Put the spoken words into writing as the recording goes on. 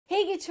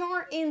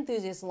guitar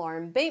enthusiast,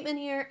 Lauren Bateman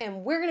here,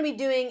 and we're going to be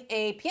doing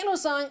a piano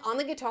song on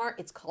the guitar.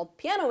 It's called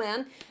Piano Man,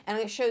 and I'm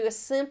going to show you a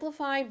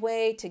simplified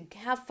way to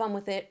have fun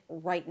with it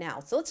right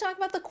now. So let's talk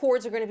about the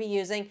chords we're going to be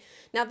using.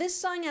 Now this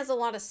song has a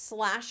lot of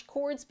slash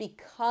chords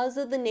because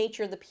of the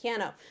nature of the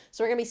piano.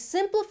 So we're going to be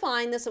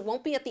simplifying this. It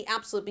won't be at the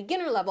absolute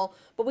beginner level,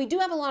 but we do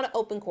have a lot of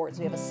open chords.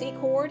 We have a C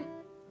chord,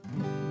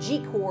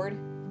 G chord,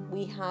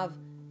 we have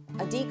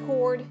a D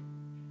chord,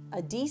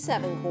 a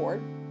D7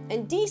 chord,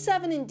 and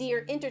D7 and D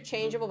are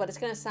interchangeable, but it's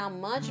going to sound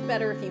much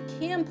better if you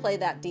can play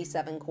that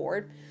D7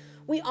 chord.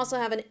 We also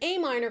have an A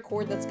minor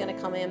chord that's going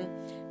to come in,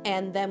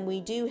 and then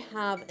we do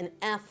have an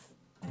F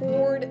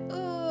chord.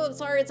 Oh,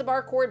 sorry, it's a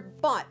bar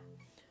chord, but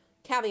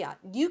caveat,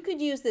 you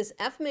could use this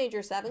F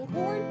major 7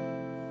 chord,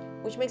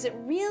 which makes it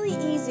really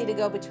easy to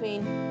go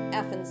between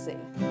F and C.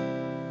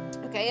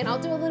 Okay, and I'll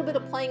do a little bit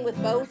of playing with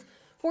both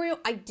for you.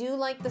 I do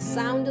like the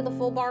sound of the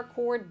full bar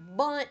chord,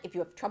 but if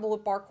you have trouble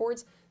with bar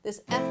chords,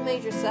 this F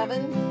major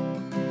 7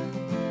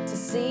 to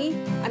C,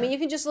 I mean, you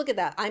can just look at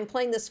that. I'm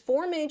playing this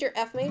 4 major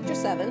F major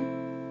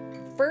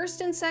 7. First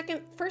and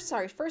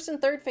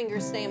third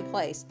fingers stay in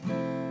place.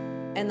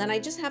 And then I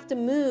just have to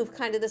move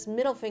kind of this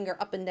middle finger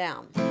up and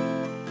down.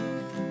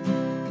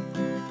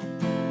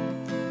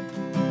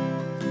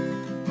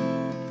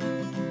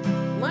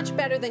 Much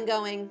better than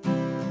going.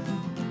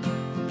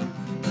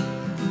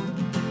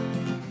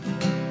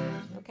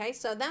 Okay,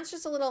 so that's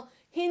just a little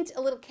hint,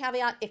 a little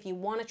caveat if you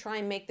want to try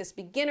and make this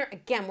beginner.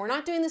 Again, we're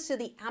not doing this to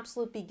the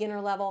absolute beginner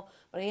level,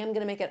 but I am going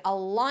to make it a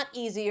lot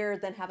easier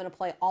than having to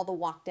play all the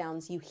walk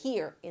downs you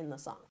hear in the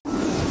song.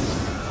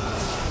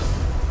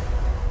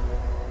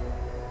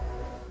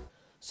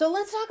 So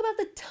let's talk about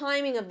the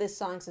timing of this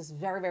song. This is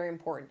very, very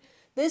important.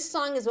 This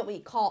song is what we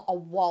call a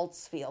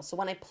waltz feel. So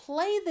when I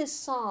play this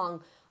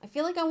song, I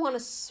feel like I want to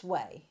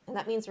sway, and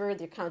that means we're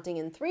either counting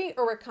in 3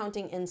 or we're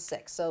counting in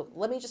 6. So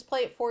let me just play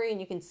it for you and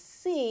you can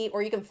see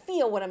or you can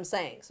feel what I'm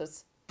saying. So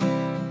it's see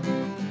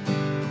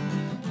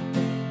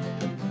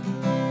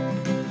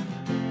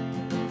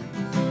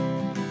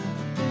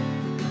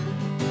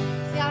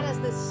how it has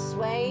this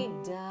sway,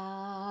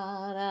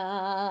 da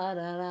da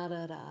da da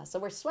da da. So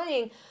we're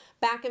swaying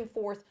back and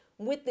forth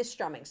with this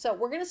strumming. So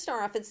we're going to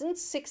start off, it's in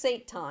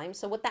 6/8 time.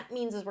 So what that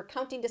means is we're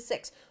counting to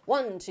 6.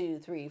 1, 2,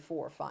 3,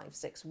 4, 5,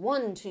 6.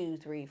 1, 2,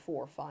 3,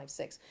 4, 5,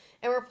 6.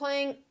 And we're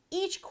playing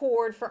each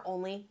chord for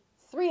only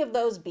 3 of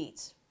those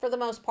beats for the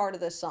most part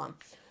of this song.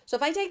 So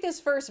if I take this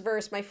first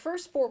verse, my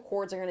first 4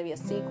 chords are going to be a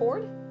C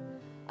chord,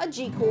 a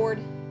G chord,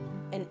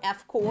 an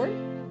F chord,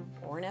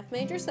 or an F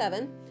major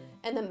 7,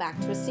 and then back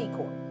to a C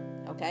chord.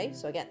 Okay,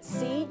 so again,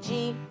 C,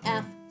 G,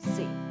 F,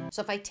 C.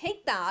 So if I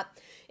take that,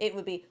 it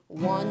would be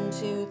 1,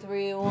 2,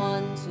 3,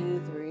 1, 2,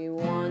 3,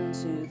 1,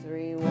 2,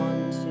 3,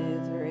 1, 2,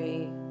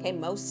 3. Okay,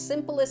 most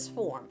simplest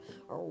form.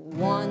 Or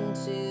 1,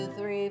 2,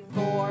 3,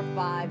 4,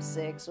 5,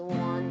 6.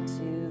 1,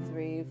 2,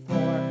 3, 4,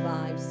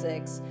 5,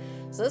 6.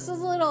 So this is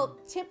a little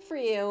tip for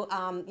you,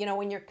 you know,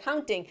 when you're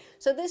counting.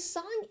 So this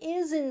song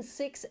is in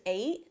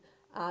 6/8.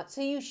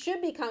 So you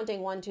should be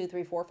counting 1, 2,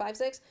 3, 4, 5,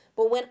 6.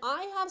 But when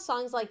I have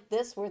songs like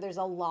this where there's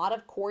a lot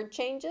of chord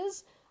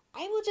changes,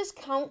 I will just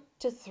count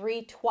to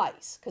 3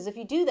 twice. Because if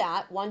you do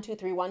that, 1, 2,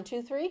 3, 1,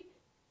 2, 3,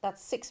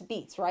 that's 6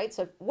 beats, right?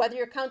 So whether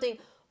you're counting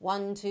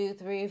 1, 2,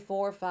 3,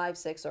 4, 5,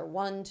 6, or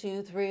 1,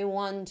 2, 3,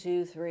 1,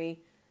 2,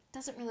 3,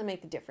 doesn't really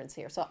make a difference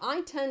here. So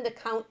I tend to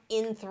count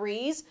in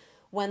 3s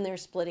when they're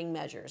splitting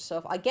measures. So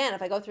if I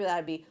go through that,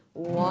 it'd be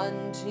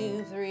 1,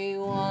 2, 3,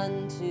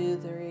 1, 2,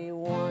 3,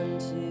 1,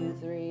 2,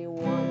 3,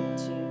 1,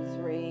 2,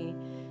 3.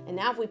 And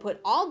now if we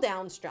put all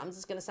down strums,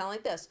 it's going to sound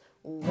like this.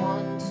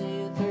 1,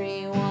 2,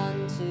 3,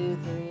 1, 2,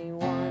 3,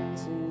 1,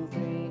 2,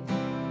 3.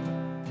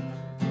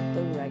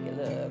 The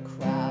regular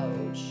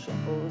crowd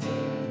shuffles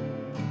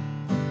in.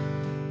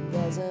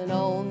 There's an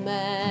old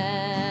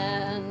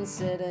man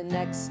sitting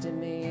next to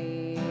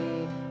me,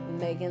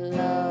 making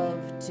love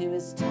to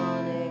his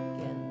tonic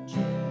and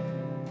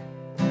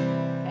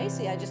gin. Okay,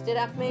 see, I just did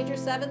F major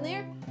 7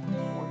 there.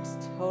 Works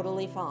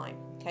totally fine.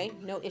 Okay,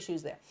 no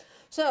issues there.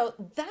 So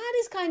that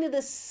is kind of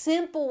the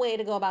simple way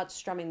to go about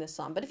strumming this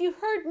song. But if you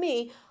heard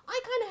me, I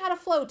kind of had a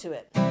flow to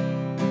it.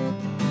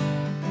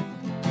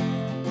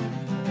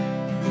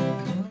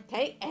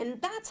 Okay, and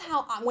that's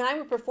how, when I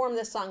would perform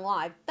this song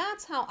live,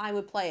 that's how I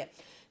would play it.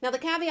 Now the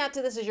caveat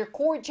to this is your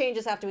chord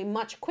changes have to be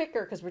much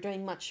quicker because we're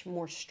doing much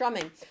more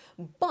strumming.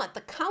 But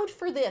the count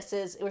for this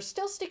is, we're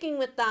still sticking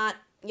with that,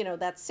 you know,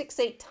 that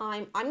 6/8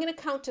 time. I'm going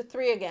to count to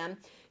 3 again,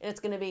 and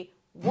it's going to be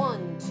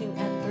 1, 2,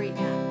 and 3,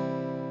 and.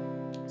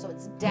 So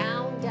it's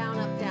down, down,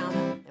 up, down,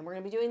 up. And we're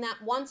going to be doing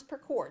that once per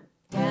chord.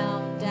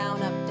 Down,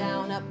 down, up,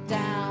 down, up,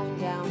 down,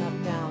 down,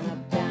 up, down,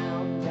 up,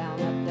 down, down,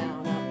 up,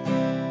 down, up.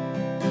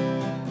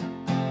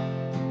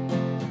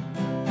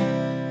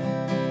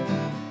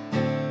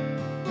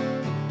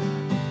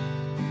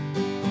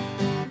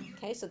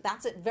 Okay, so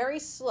that's it very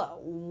slow.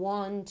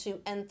 1,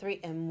 2, and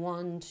 3, and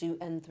 1, 2,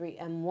 and 3,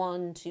 and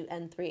 1, 2,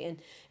 and 3.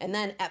 And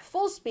then at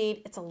full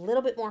speed, it's a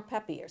little bit more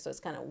peppier. So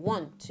it's kind of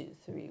 1, 2,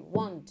 3,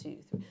 1,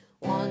 2, 3.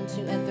 1,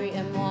 2, and 3,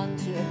 and 1,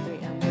 2, and 3,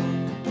 and 1.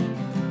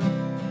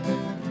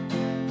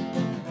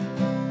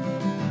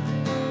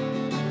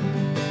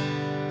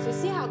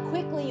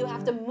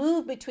 to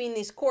move between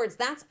these chords.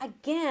 That's,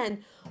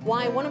 again,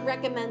 why I want to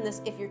recommend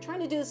this if you're trying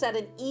to do this at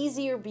an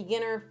easier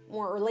beginner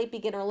or late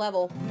beginner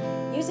level.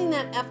 Using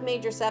that F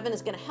major 7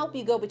 is going to help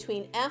you go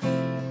between F,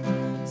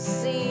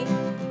 C,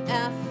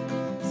 F,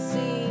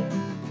 C.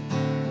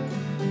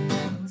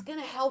 It's going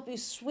to help you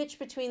switch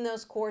between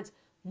those chords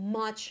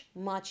much,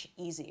 much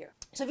easier.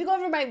 So if you go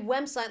over to my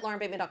website,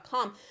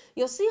 laurenbateman.com,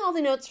 you'll see all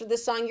the notes for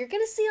this song. You're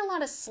going to see a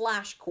lot of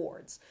slash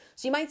chords.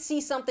 So you might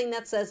see something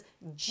that says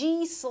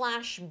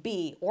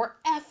G/B or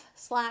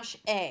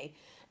F/A.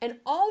 And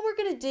all we're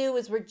going to do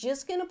is we're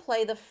just going to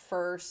play the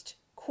first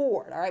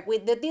chord. All right.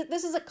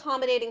 This is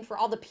accommodating for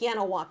all the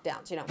piano walk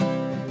downs, you know.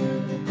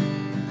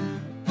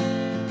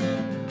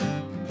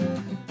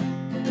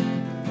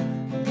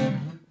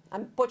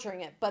 I'm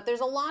butchering it, but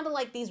there's a lot of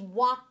like these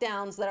walk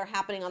downs that are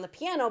happening on the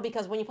piano,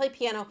 because when you play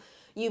piano,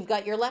 you've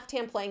got your left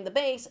hand playing the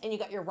bass and you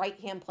got your right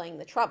hand playing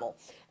the treble.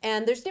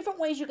 And there's different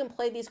ways you can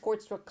play these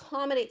chords to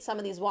accommodate some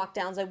of these walk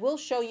downs. I will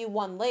show you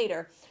one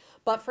later.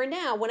 But for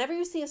now, whenever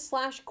you see a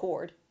slash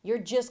chord, you're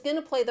just going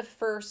to play the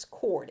first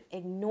chord.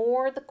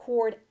 Ignore the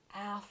chord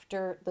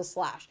after the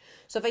slash.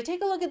 So if I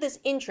take a look at this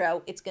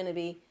intro, it's going to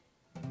be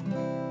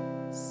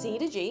C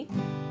to G,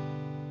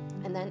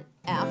 and then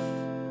F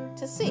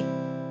to C.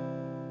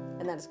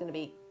 And then it's going to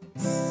be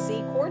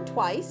C chord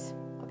twice,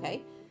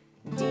 okay,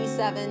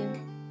 D7,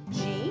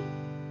 G,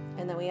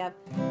 and then we have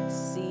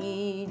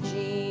C,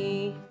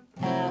 G,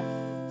 F,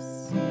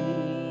 C,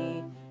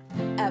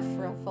 F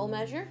for a full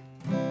measure,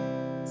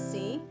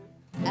 C,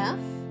 F,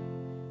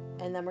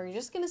 and then we're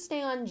just going to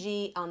stay on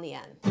G on the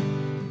end.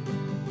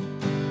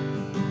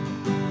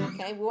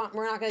 Okay,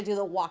 we're not going to do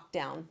the walk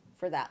down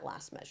for that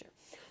last measure.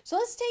 So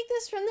let's take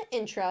this from the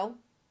intro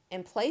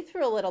and play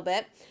through a little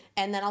bit,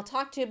 and then I'll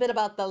talk to you a bit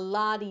about the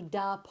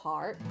la-di-da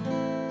part.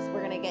 So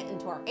we're going to get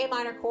into our A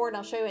minor chord, and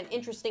I'll show you an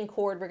interesting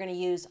chord we're going to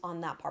use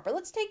on that part. But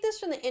let's take this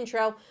from the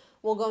intro.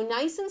 We'll go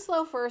nice and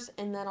slow first,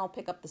 and then I'll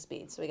pick up the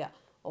speed. So we got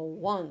a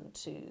 1,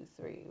 2,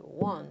 3,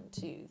 1,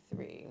 2,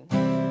 3.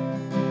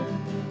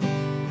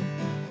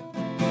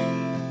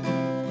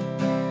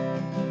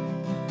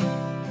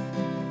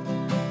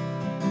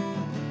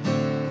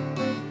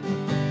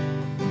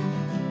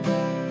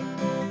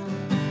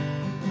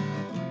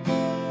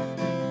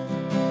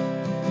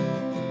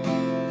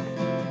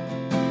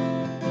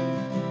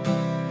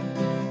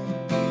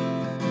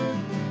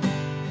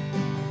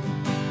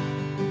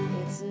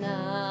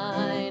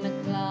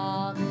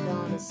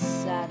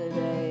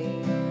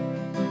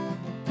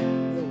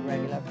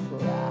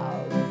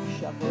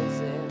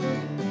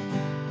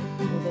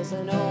 There's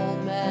an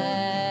old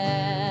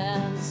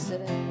man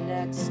sitting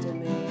next to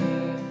me,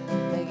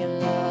 making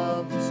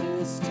love to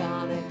his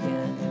tonic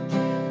and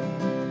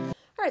gin.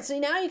 All right, so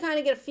now you kind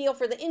of get a feel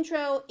for the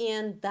intro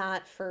and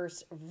that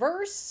first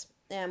verse,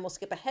 and we'll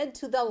skip ahead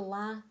to the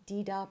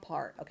la-di-da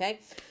part, okay?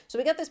 So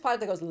we got this part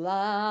that goes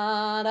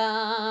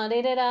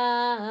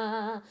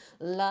la-da-di-da-da,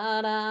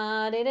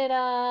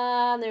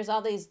 la-da-di-da-da, and there's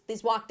all these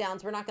walk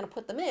downs. We're not going to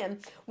put them in.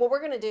 What we're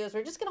going to do is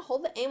we're just going to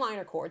hold the A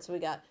minor chord. So we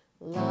got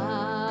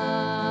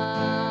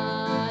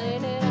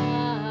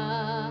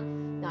la-di-da-da.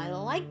 Now I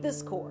like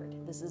this chord.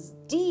 This is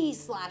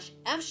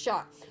D/F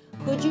sharp.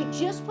 Could you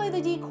just play the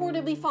D chord?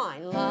 It'd be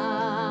fine.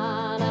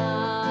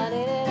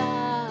 La-da-di-da-da.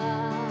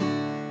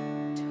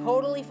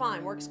 Totally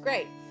fine. Works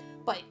great.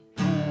 But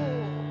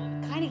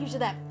kind of gives you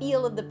that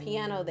feel of the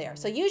piano there.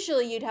 So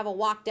usually you'd have a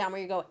walk down where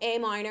you go A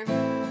minor,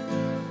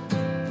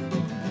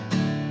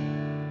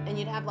 and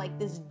you'd have like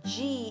this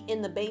G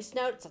in the bass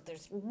note. So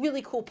there's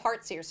really cool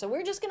parts here. So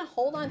we're just going to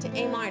hold on to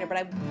A minor, but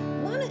I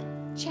want to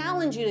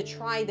challenge you to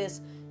try this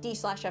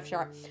D/F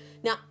sharp.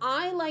 Now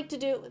I like to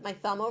do it with my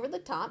thumb over the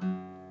top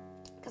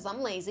because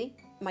I'm lazy.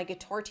 My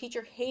guitar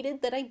teacher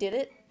hated that I did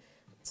it.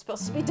 It's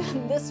supposed to be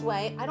done this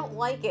way. I don't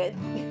like it.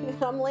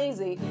 I'm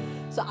lazy.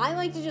 So I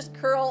like to just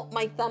curl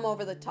my thumb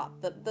over the top.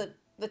 The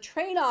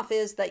trade-off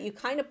is that you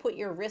kind of put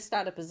your wrist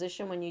out of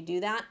position when you do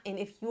that. And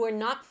if you are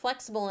not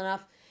flexible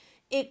enough,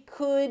 it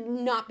could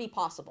not be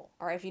possible.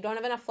 All right, if you don't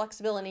have enough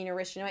flexibility in your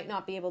wrist, you might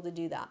not be able to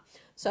do that.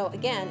 So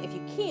again, if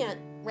you can't,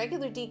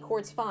 regular D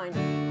chord's fine.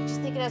 I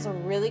just think it has a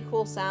really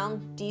cool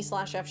sound,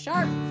 D/F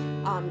sharp.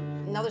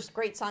 Another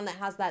great song that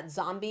has that,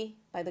 Zombie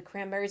by the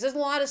Cranberries. There's a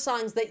lot of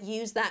songs that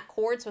use that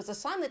chord, so it's a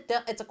song that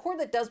it's a chord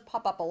that does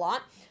pop up a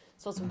lot.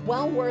 So it's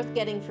well worth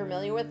getting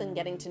familiar with and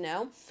getting to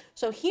know.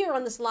 So here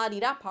on this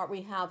la-di-da part,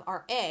 we have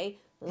our A,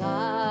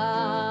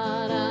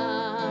 la-da-di-da-da.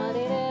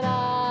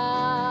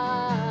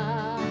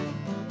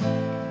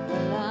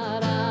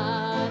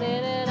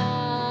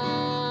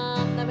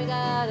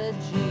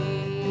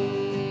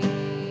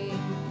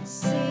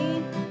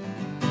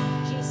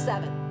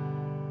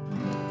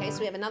 So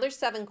we have another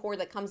 7 chord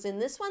that comes in.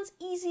 This one's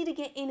easy to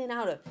get in and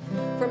out of.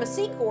 From a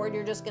C chord,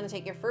 you're just going to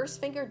take your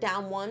first finger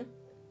down 1,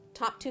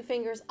 top 2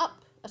 fingers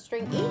up a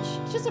string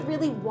each. It's just a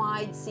really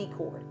wide C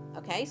chord.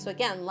 Okay, so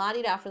again,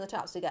 la-di-da from the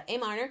top. So we got A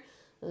minor,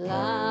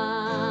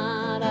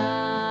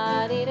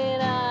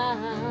 la-da-di-da-da,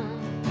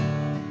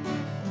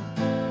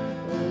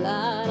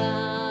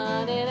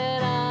 la-da-di-da-da,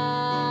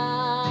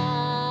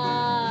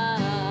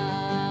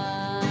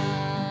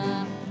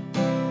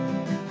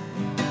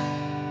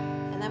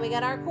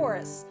 at our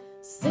chorus.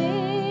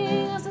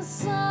 Sing us a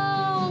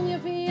song, you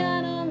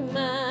piano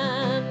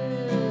man.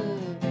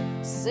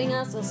 Sing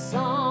us a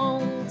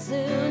song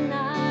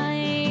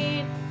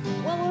tonight.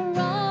 Well, we're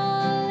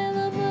all in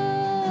the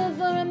mood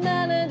for a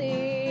melody,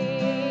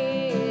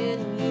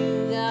 and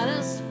you got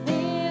us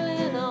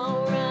feeling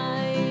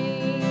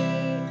alright.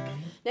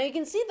 Now you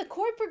can see the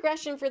chord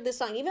progression for this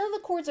song, even though the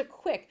chords are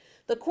quick,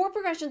 the chord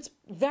progression's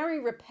very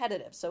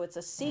repetitive. So it's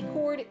a C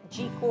chord,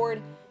 G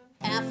chord,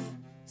 F,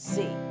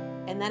 C,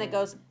 and then it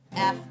goes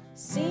F,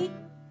 C,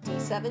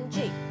 D7,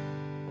 G.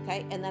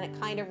 Okay, and then it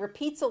kind of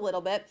repeats a little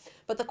bit,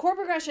 but the chord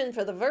progression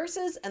for the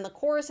verses and the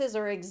choruses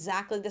are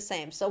exactly the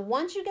same. So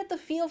once you get the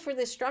feel for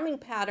this strumming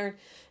pattern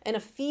and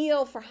a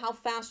feel for how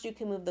fast you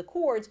can move the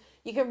chords,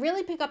 you can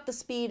really pick up the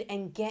speed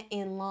and get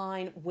in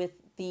line with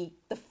the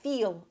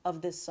feel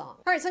of this song.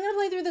 All right, so I'm gonna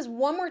play through this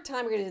one more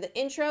time. We're gonna do the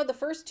intro, the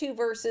first two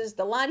verses,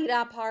 the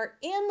la-di-da part,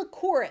 and the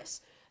chorus.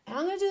 And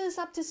I'm gonna do this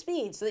up to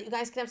speed so that you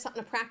guys can have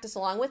something to practice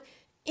along with.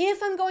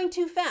 If I'm going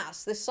too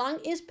fast, this song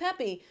is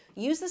peppy,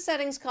 use the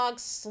settings cog,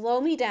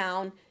 slow me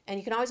down, and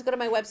you can always go to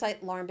my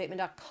website,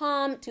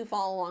 laurenbateman.com, to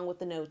follow along with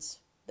the notes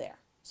there.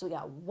 So we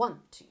got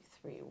 1, 2,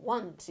 3,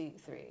 1, 2,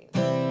 3.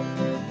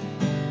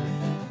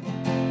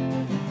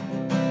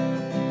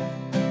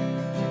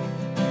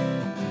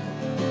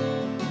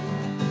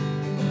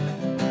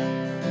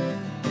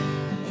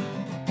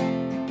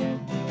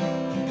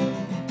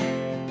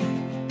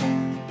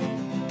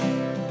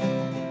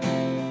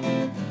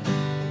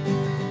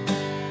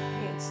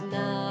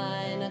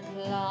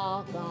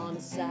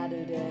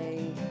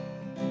 Saturday,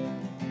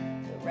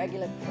 the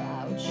regular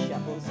crowd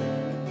shuffles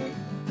in,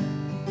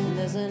 and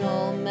there's an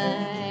old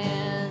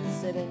man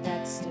sitting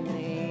next to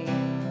me,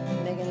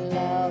 making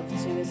love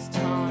to his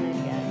tonic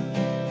and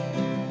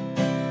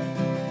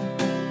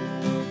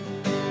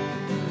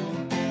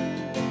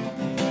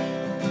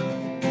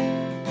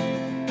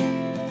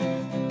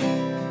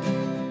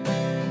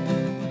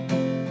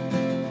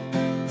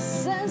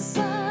says,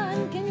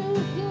 son, can you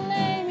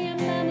play me a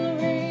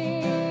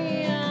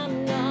memory?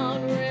 I'm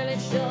not really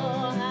sure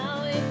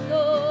how it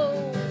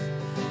goes,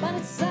 but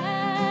it's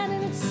sad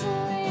and it's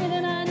sweet,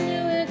 and I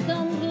knew it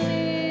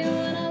complete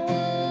when I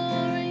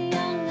wore a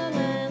younger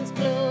man's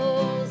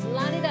clothes.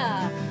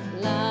 La-di-da,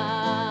 la-di-da,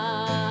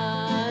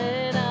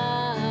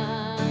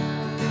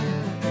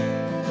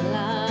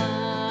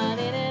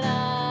 la-di-da-da.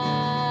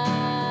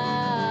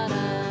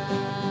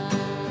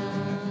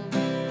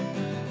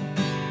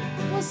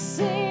 Well,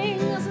 sing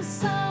us a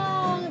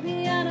song,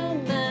 piano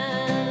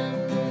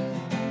man.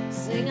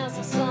 Sing us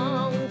a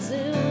song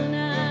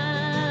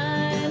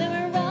tonight, and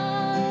we're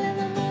all in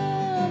the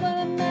mood for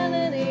a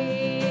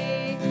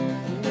melody.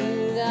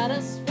 You got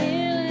us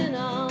feeling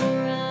alright.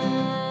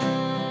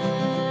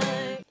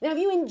 Now, if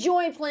you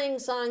enjoy playing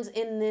songs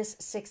in this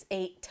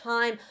 6/8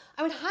 time,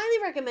 I would highly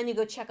recommend you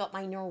go check out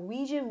my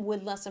Norwegian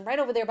wood lesson right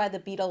over there by the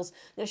Beatles.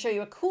 I'm going to show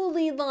you a cool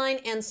lead line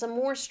and some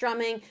more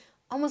strumming,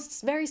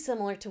 almost very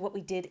similar to what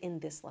we did in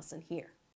this lesson here.